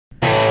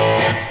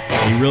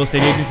Hey, real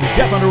estate agents, it's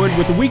Jeff Underwood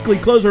with the weekly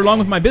closer, along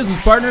with my business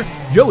partner,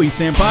 Joey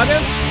Sampaga,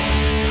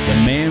 the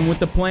man with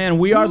the plan.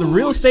 We are the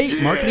Real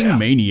Estate Marketing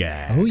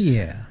Maniacs. Oh,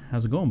 yeah.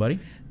 How's it going, buddy?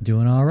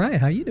 Doing all right.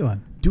 How you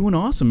doing? Doing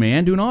awesome,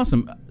 man. Doing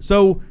awesome.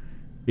 So,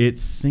 it's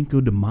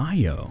Cinco de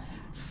Mayo.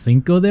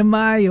 Cinco de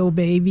Mayo,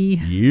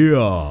 baby.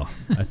 Yeah.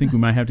 I think we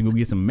might have to go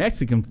get some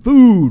Mexican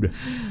food.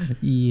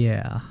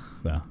 Yeah.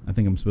 Well, I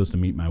think I'm supposed to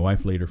meet my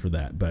wife later for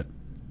that. But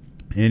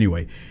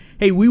anyway,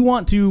 hey, we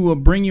want to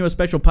bring you a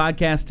special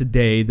podcast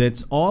today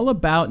that's all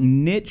about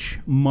niche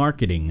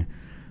marketing.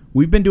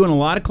 We've been doing a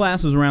lot of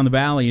classes around the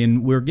valley,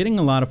 and we're getting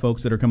a lot of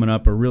folks that are coming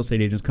up, or real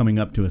estate agents coming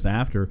up to us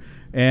after,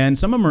 and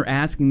some of them are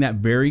asking that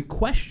very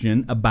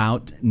question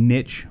about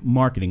niche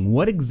marketing.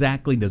 What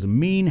exactly does it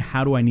mean?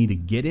 How do I need to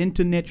get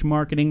into niche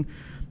marketing?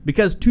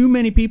 Because too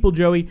many people,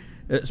 Joey,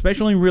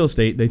 especially in real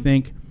estate, they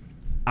think,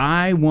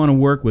 I want to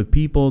work with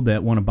people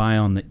that want to buy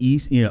on the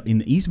east, in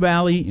the East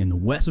Valley, in the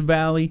West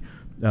Valley,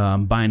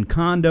 buying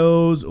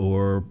condos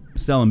or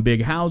selling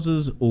big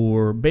houses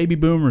or baby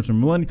boomers or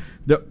millennials.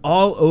 They're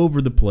all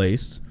over the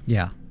place.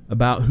 Yeah.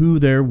 About who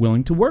they're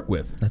willing to work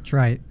with. That's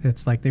right.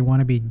 It's like they want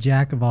to be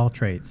jack of all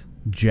trades.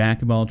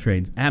 Jack of all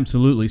trades.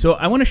 Absolutely. So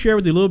I want to share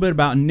with you a little bit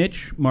about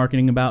niche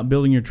marketing, about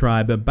building your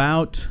tribe,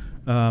 about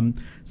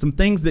some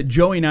things that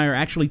Joey and I are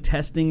actually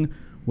testing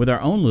with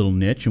our own little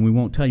niche, and we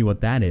won't tell you what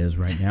that is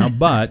right now,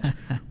 but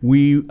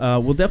we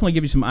will definitely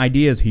give you some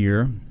ideas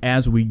here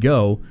as we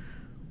go.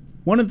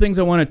 One of the things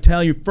I want to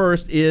tell you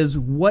first is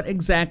what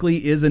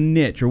exactly is a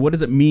niche, or what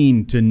does it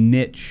mean to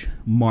niche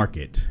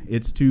market?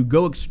 It's to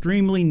go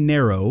extremely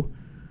narrow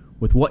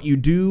with what you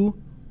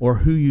do or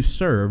who you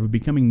serve,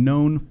 becoming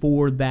known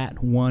for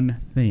that one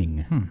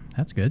thing.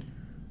 That's good.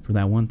 For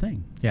that one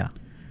thing. Yeah.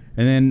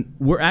 And then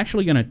we're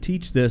actually going to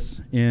teach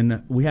this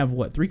in, we have,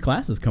 3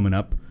 classes coming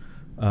up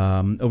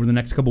over the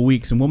next couple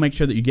weeks, and we'll make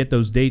sure that you get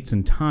those dates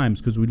and times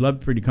because we'd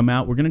love for you to come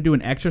out. We're going to do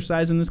an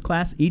exercise in this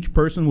class. Each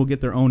person will get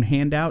their own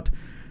handout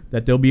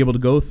that they'll be able to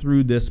go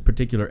through this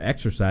particular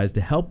exercise to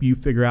help you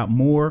figure out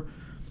more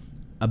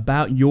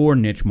about your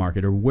niche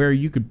market, or where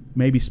you could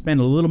maybe spend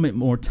a little bit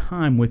more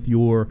time with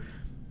your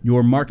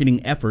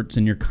marketing efforts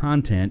and your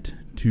content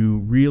to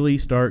really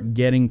start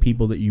getting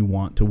people that you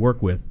want to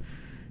work with,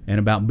 and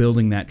about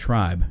building that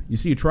tribe. You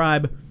see, a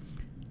tribe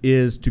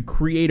is to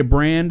create a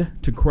brand,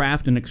 to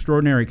craft an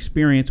extraordinary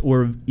experience,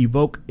 or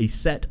evoke a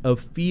set of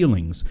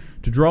feelings,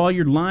 to draw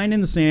your line in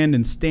the sand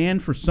and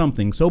stand for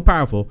something so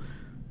powerful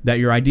that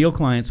your ideal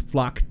clients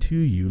flock to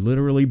you,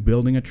 literally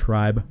building a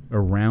tribe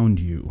around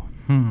you.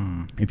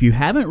 If you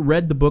haven't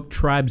read the book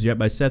Tribes yet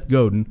by Seth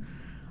Godin,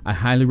 I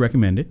highly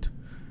recommend it.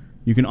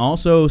 You can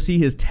also see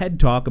his TED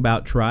Talk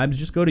about tribes.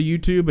 Just go to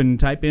YouTube and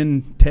type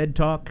in TED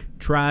Talk,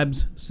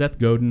 Tribes, Seth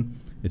Godin.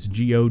 It's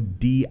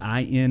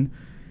Godin.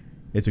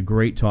 It's a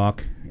great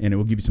talk, and it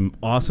will give you some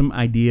awesome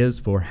ideas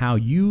for how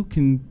you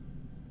can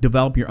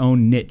develop your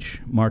own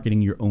niche,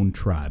 marketing your own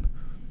tribe.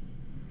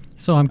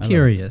 So I'm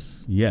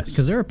curious. Yes.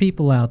 Because there are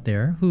people out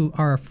there who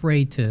are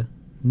afraid to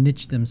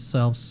niche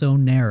themselves so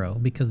narrow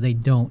because they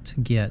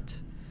don't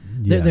get,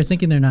 they're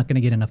thinking they're not going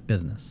to get enough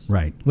business.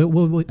 Right.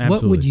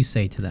 What would you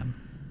say to them?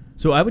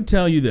 So I would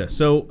tell you this.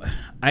 So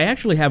I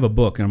actually have a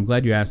book, and I'm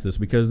glad you asked this,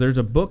 because there's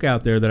a book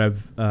out there that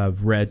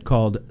I've read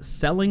called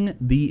Selling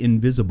the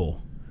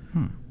Invisible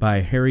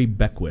by Harry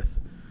Beckwith.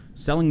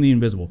 Selling the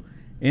Invisible.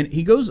 And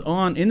he goes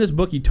on, in this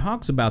book, he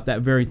talks about that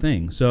very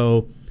thing.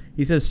 So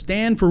he says,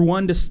 stand for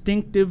one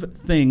distinctive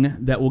thing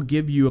that will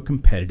give you a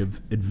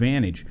competitive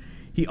advantage.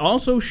 He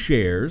also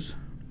shares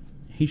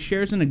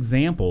an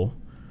example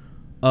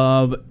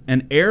of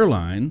an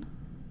airline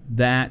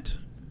that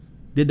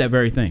did that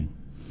very thing.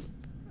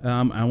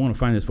 I want to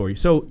find this for you.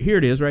 So here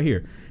it is right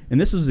here. And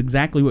this is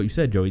exactly what you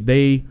said, Joey.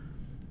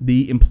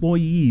 The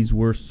employees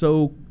were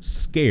so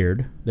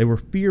scared, they were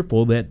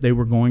fearful that they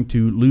were going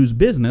to lose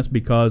business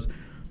because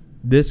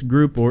this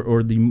group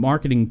or the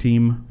marketing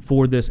team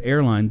for this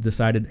airline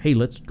decided, hey,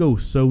 let's go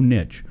so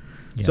niche.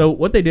 Yeah. So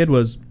what they did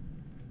was,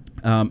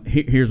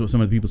 here's what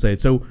some of the people say.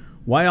 So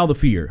why all the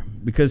fear?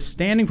 Because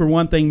standing for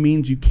one thing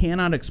means you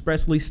cannot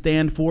expressly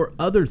stand for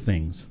other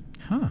things,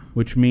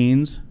 which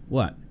means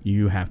what?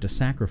 You have to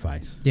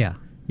sacrifice. Yeah.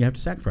 You have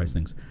to sacrifice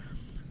things.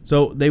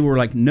 So they were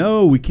like,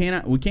 no, we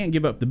can't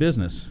give up the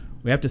business.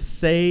 We have to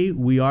say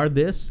we are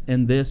this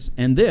and this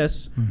and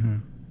this.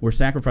 We're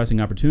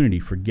sacrificing opportunity.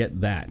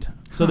 Forget that.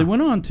 So they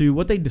went on to,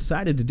 what they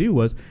decided to do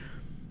was,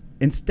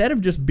 instead of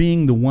just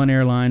being the one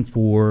airline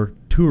for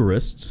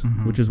tourists,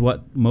 which is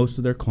what most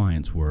of their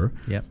clients were,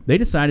 they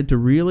decided to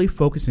really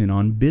focus in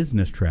on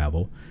business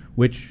travel,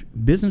 which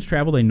business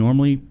travel,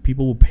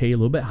 people will pay a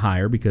little bit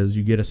higher because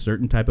you get a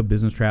certain type of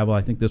business travel.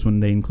 I think this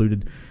one they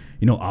included,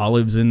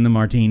 olives in the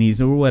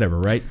martinis or whatever,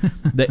 right?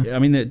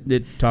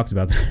 It talks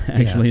about that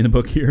actually in the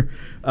book here.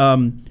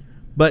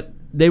 But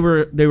they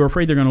were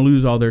afraid they're going to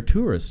lose all their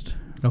tourists.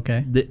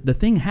 Okay. The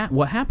thing,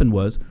 what happened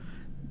was,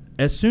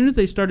 as soon as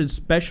they started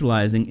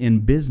specializing in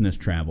business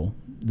travel,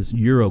 this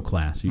Euro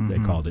class, they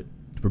called it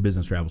for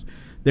business travels,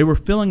 they were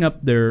filling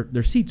up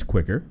their seats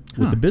quicker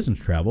with the business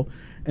travel,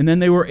 and then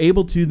they were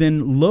able to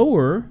then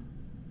lower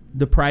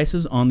the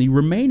prices on the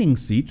remaining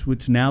seats,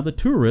 which now the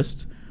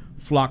tourists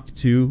flocked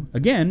to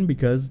again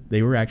because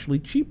they were actually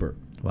cheaper.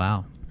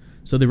 Wow.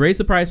 So they raised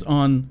the price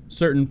on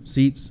certain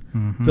seats,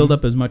 filled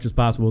up as much as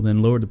possible,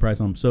 then lowered the price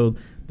on them. So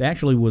that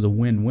actually was a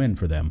win-win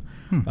for them,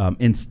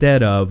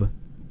 instead of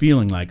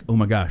feeling like, oh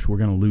my gosh, we're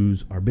going to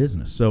lose our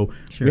business. So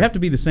we have to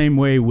be the same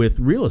way with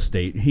real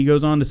estate. He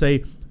goes on to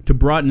say, to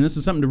broaden, this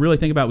is something to really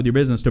think about with your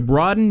business, to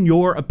broaden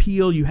your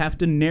appeal, you have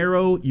to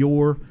narrow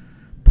your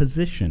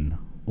position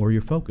or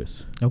your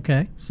focus.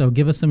 Okay, so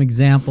give us some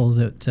examples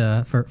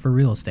that, for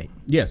real estate.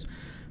 Yes.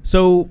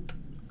 So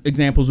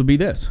examples would be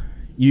this.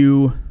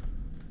 You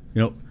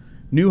know,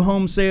 new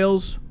home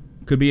sales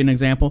could be an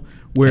example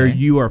where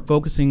you are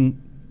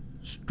focusing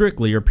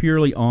strictly or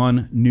purely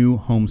on new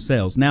home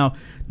sales. Now,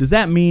 does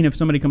that mean if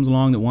somebody comes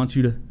along that wants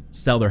you to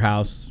sell their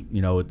house,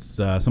 you know, it's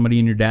somebody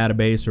in your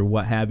database or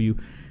what have you,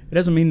 it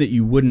doesn't mean that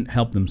you wouldn't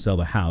help them sell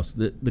the house.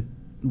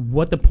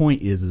 What the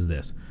point is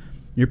this.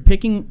 You're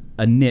picking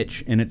a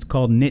niche, and it's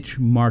called niche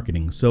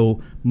marketing. So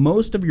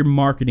most of your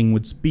marketing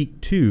would speak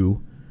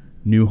to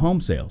new home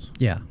sales.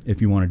 Yeah.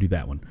 If you want to do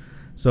that one.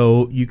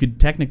 So you could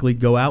technically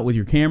go out with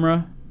your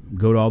camera,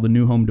 go to all the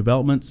new home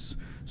developments,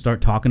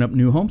 start talking up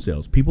new home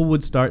sales. People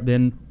would start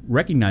then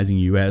recognizing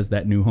you as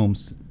that new home,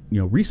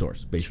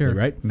 resource, basically,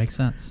 right? Makes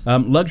sense.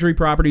 Luxury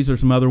properties are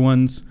some other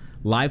ones.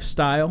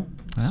 Lifestyle.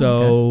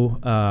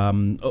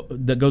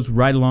 That goes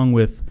right along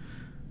with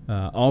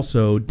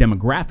also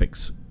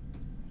demographics.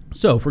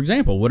 So, for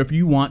example, what if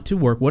you want to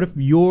work? What if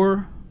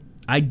your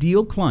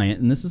ideal client,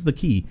 and this is the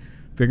key,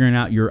 figuring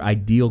out your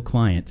ideal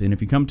client. And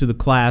if you come to the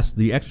class,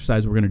 the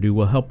exercise we're going to do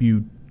will help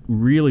you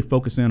really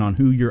focus in on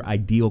who your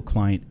ideal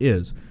client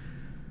is.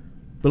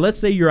 But let's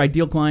say your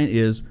ideal client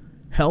is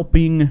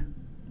helping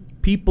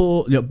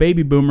people,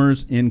 baby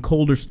boomers in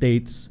colder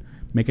states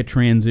make a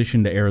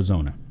transition to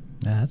Arizona.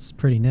 That's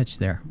pretty niche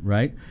there.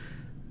 Right?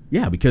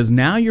 Yeah, because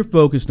now you're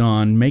focused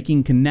on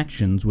making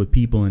connections with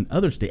people in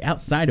other states,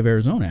 outside of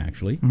Arizona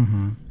actually,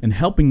 and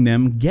helping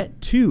them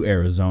get to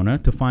Arizona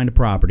to find a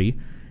property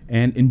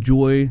and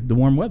enjoy the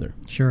warm weather.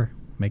 Sure.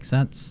 Makes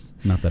sense.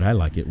 Not that I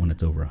like it when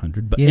it's over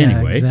 100, but yeah,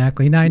 anyway.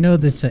 Exactly. Now, I know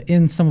that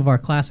in some of our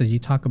classes you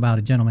talk about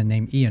a gentleman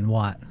named Ian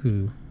Watt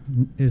who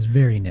is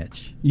very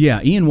niche.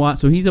 Yeah, Ian Watt.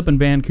 So he's up in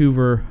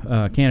Vancouver,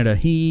 Canada.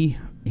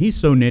 He's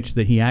so niche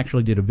that he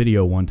actually did a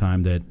video one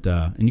time that,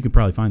 and you can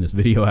probably find this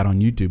video out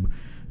on YouTube.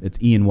 It's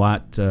Ian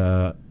Watt,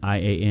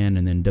 I-A-N,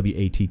 and then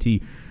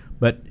W-A-T-T.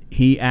 But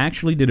he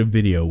actually did a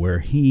video where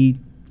he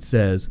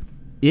says,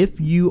 if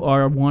you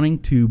are wanting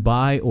to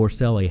buy or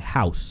sell a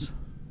house,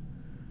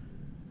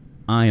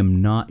 I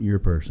am not your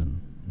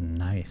person.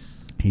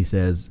 Nice. He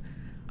says,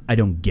 I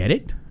don't get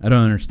it. I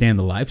don't understand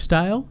the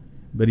lifestyle.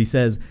 But he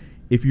says,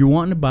 if you're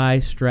wanting to buy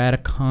strata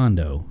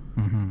condo,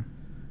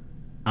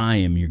 I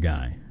am your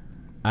guy.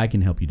 I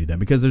can help you do that,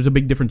 because there's a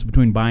big difference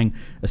between buying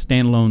a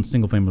standalone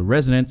single-family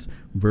residence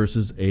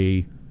versus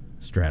a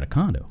strata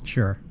condo.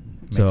 Sure.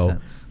 Makes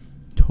sense.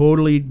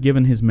 Totally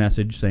given his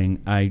message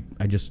saying,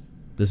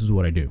 this is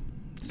what I do.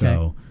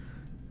 So,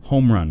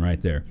 home run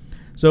right there.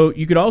 So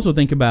you could also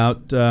think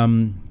about,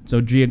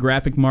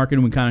 geographic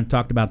marketing. We kind of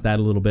talked about that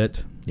a little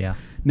bit. Yeah.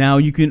 Now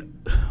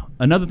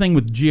another thing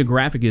with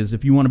geographic is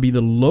if you want to be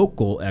the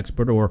local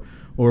expert,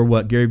 or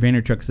what Gary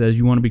Vaynerchuk says,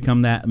 you want to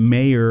become that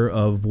mayor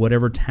of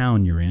whatever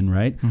town you're in,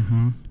 right?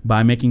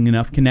 By making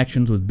enough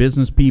connections with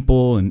business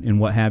people and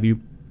what have you.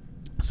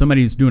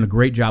 Somebody who's doing a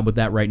great job with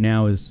that right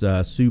now is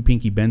Sue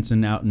Pinky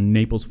Benson out in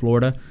Naples,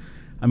 Florida.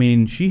 I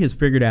mean, she has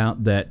figured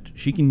out that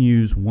she can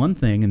use one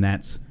thing, and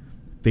that's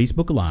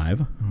Facebook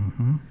Live,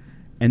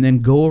 and then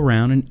go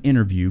around and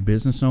interview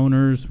business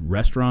owners,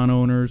 restaurant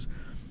owners.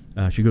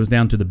 She goes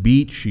down to the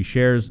beach. She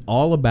shares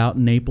all about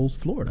Naples,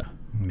 Florida.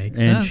 Makes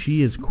sense. And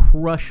she is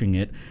crushing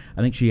it.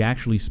 I think she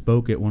actually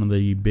spoke at one of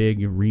the big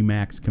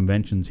RE/MAX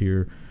conventions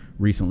here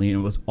recently, and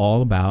it was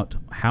all about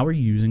how are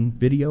you using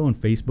video and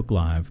Facebook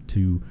Live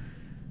to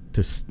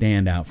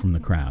stand out from the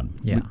crowd.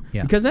 Yeah.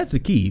 Because that's the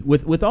key.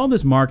 With all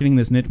this marketing,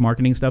 this niche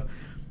marketing stuff,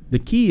 the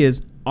key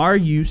is, are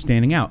you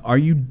standing out? Are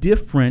you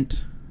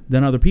different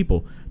than other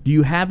people? Do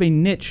you have a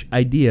niche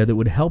idea that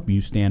would help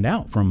you stand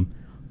out from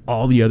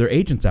all the other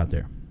agents out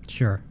there?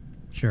 Sure.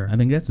 I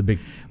think that's a big...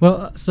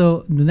 Well,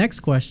 so the next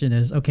question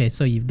is, okay,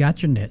 so you've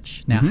got your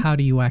niche. Now, how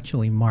do you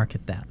actually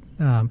market that?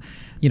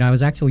 I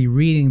was actually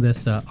reading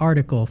this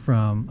article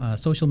from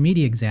Social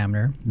Media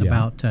Examiner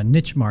about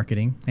niche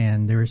marketing,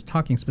 and they were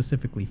talking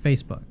specifically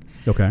Facebook.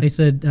 Okay. They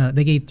said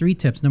they gave 3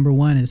 tips. Number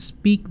 1 is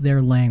speak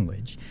their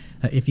language.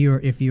 If you're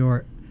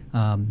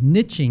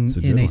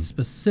niching in a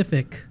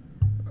specific,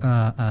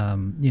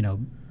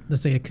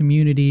 let's say a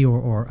community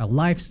or a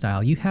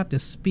lifestyle, you have to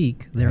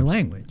speak their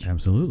language.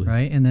 Absolutely.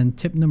 Right? And then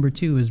tip number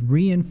 2 is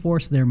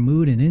reinforce their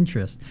mood and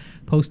interest,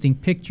 posting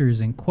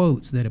pictures and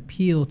quotes that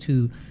appeal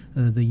to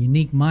the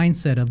unique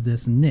mindset of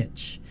this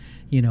niche.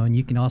 And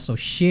you can also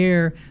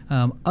share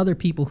other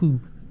people who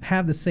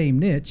have the same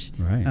niche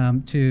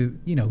to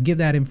give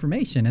that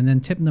information. And then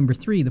tip number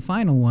 3, the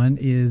final one,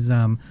 is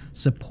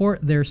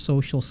support their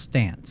social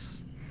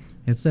stance.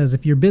 It says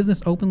if your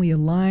business openly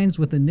aligns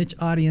with the niche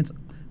audience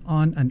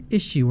on an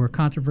issue or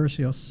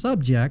controversial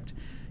subject,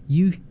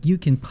 you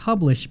can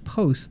publish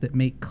posts that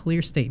make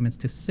clear statements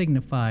to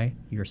signify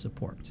your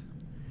support.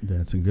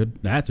 That's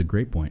a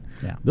great point.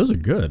 Yeah. Those are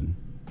good.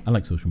 I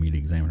like Social Media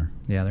Examiner.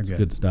 Yeah, they're It's good.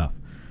 good stuff.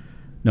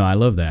 No, I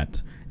love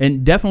that.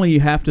 And definitely you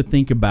have to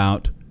think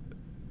about,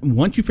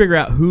 once you figure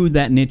out who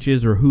that niche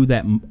is or who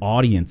that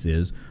audience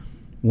is,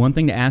 one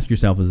thing to ask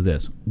yourself is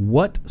this: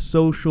 what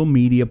social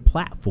media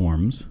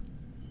platforms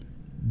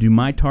do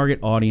my target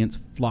audience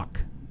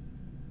flock,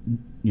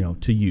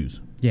 to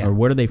use? Yeah. Or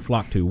what do they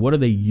flock to? What do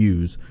they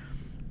use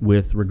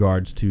with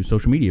regards to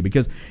social media?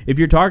 Because if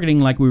you're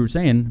targeting, like we were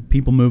saying,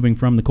 people moving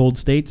from the cold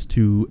states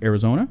to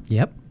Arizona,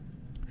 Yep.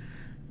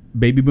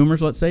 baby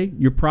boomers, let's say,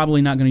 you're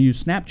probably not going to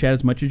use Snapchat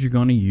as much as you're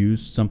going to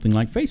use something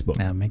like Facebook.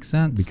 That makes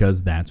sense.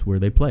 Because that's where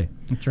they play.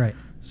 That's right.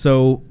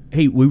 So,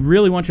 hey, we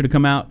really want you to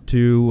come out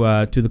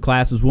to the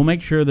classes. We'll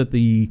make sure that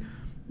the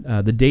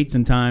dates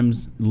and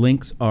times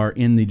links are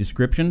in the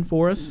description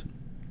for us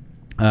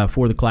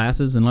for the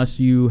classes, unless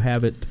you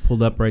have it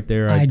pulled up right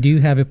there. I do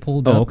have it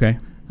pulled up. Oh, okay.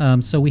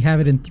 So we have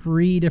it in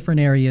 3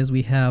 different areas.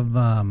 We have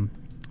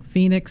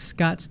Phoenix,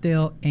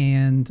 Scottsdale,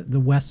 and the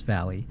West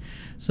Valley.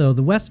 So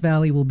the West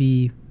Valley will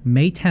be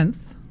May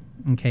 10th,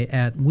 okay,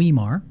 at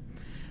Weimar.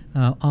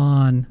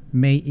 On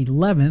May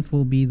 11th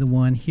will be the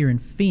one here in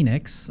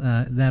Phoenix.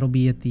 That'll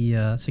be at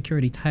the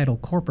Security Title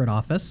Corporate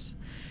Office.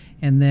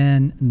 And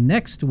then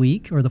next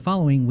week, or the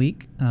following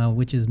week,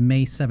 which is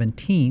May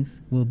 17th,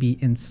 will be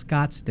in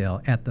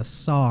Scottsdale at the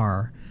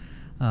SAR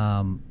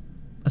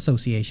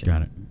Association.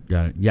 Got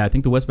it. Yeah, I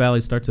think the West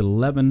Valley starts at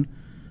 11.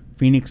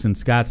 Phoenix and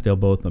Scottsdale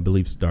both, I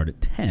believe, start at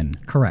 10.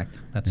 Correct.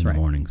 That's in right. the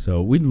morning.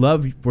 So we'd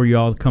love for you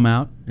all to come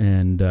out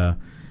and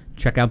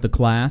check out the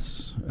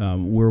class.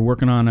 We're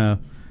working on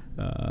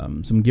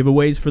some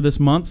giveaways for this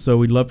month, so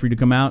we'd love for you to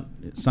come out,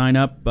 sign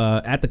up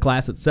at the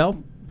class itself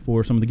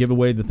for some of the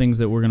giveaway, the things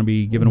that we're going to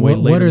be giving away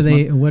later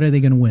this month. What are they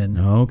going to win?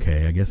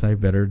 Okay, I guess I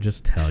better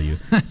just tell you.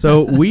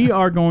 So we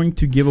are going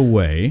to give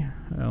away,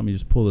 let me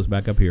just pull this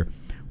back up here.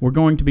 We're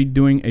going to be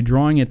doing a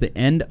drawing at the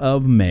end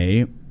of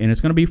May, and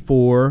it's going to be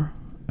for,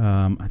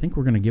 I think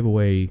we're going to give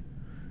away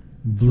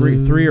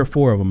three or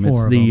four of them.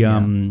 It's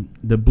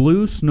the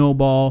blue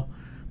Snowball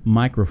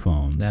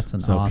microphones. That's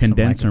an so awesome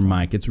condenser microphone.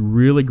 mic. It's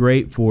really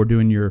great for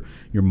doing your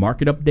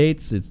market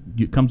updates.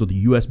 It comes with a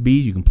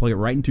USB. You can plug it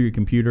right into your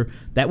computer.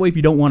 That way, if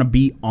you don't want to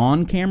be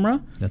on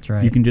camera, that's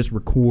right, you can just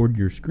record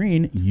your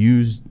screen,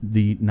 use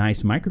the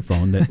nice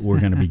microphone that we're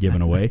going to be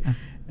giving away.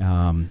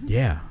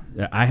 Yeah,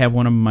 I have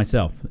one of them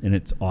myself, and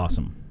it's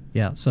awesome.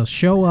 Yeah, so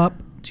show up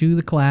to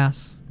the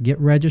class, get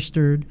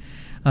registered.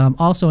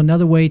 Also,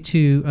 another way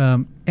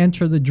to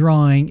enter the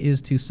drawing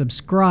is to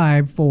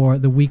subscribe for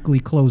the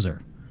weekly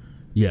closer.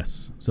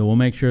 Yes. So we'll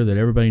make sure that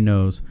everybody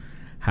knows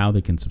how they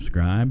can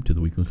subscribe to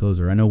the Weekly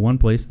Closer. I know one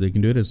place they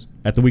can do it is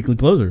at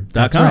theweeklycloser.com.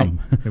 That's right.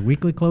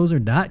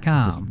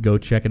 Theweeklycloser.com. Just go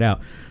check it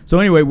out. So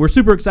anyway, we're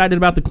super excited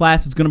about the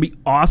class. It's going to be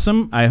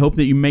awesome. I hope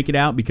that you make it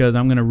out, because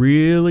I'm going to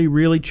really,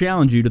 really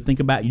challenge you to think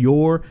about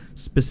your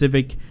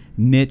specific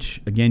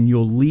niche. Again,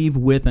 you'll leave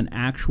with an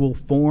actual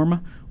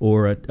form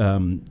or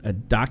a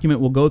document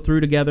we'll go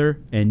through together,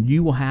 and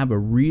you will have a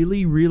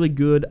really, really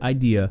good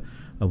idea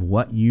of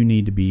what you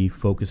need to be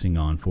focusing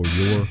on for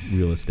your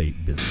real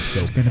estate business.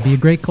 So it's going to be a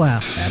great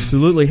class.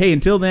 Absolutely. Hey,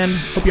 until then,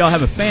 hope you all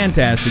have a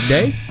fantastic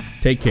day.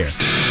 Take care.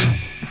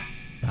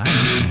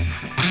 Bye.